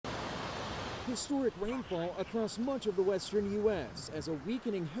Historic rainfall across much of the western U.S. as a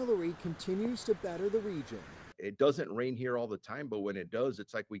weakening Hilary continues to batter the region. It doesn't rain here all the time, but when it does,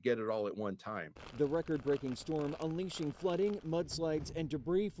 it's like we get it all at one time. The record-breaking storm unleashing flooding, mudslides, and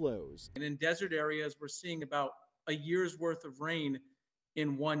debris flows. And in desert areas, we're seeing about a year's worth of rain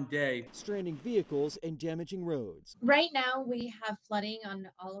in one day. Stranding vehicles and damaging roads. Right now, we have flooding on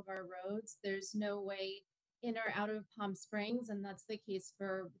all of our roads. There's no way in or out of Palm Springs, and that's the case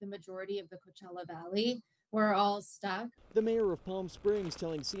for the majority of the Coachella Valley. We're all stuck. The mayor of Palm Springs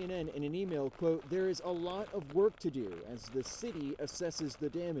telling CNN in an email, quote, "There is a lot of work to do as the city assesses the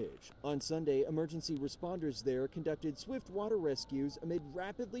damage." On Sunday, emergency responders there conducted swift water rescues amid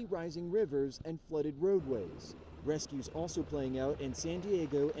rapidly rising rivers and flooded roadways. Rescues also playing out in San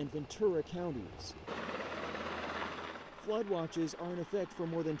Diego and Ventura counties. Flood watches are in effect for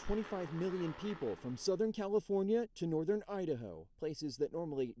more than 25 million people from Southern California to northern Idaho. Places that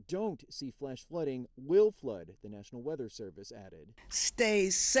normally don't see flash flooding will flood, the National Weather Service added.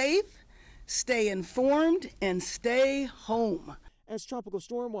 Stay safe, stay informed, and stay home. As tropical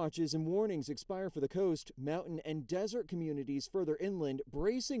storm watches and warnings expire for the coast, mountain and desert communities further inland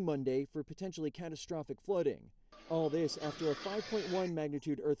bracing Monday for potentially catastrophic flooding. All this after a 5.1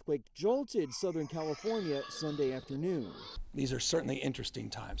 magnitude earthquake jolted Southern California Sunday afternoon. These are certainly interesting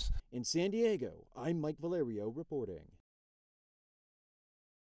times. In San Diego, I'm Mike Valerio reporting.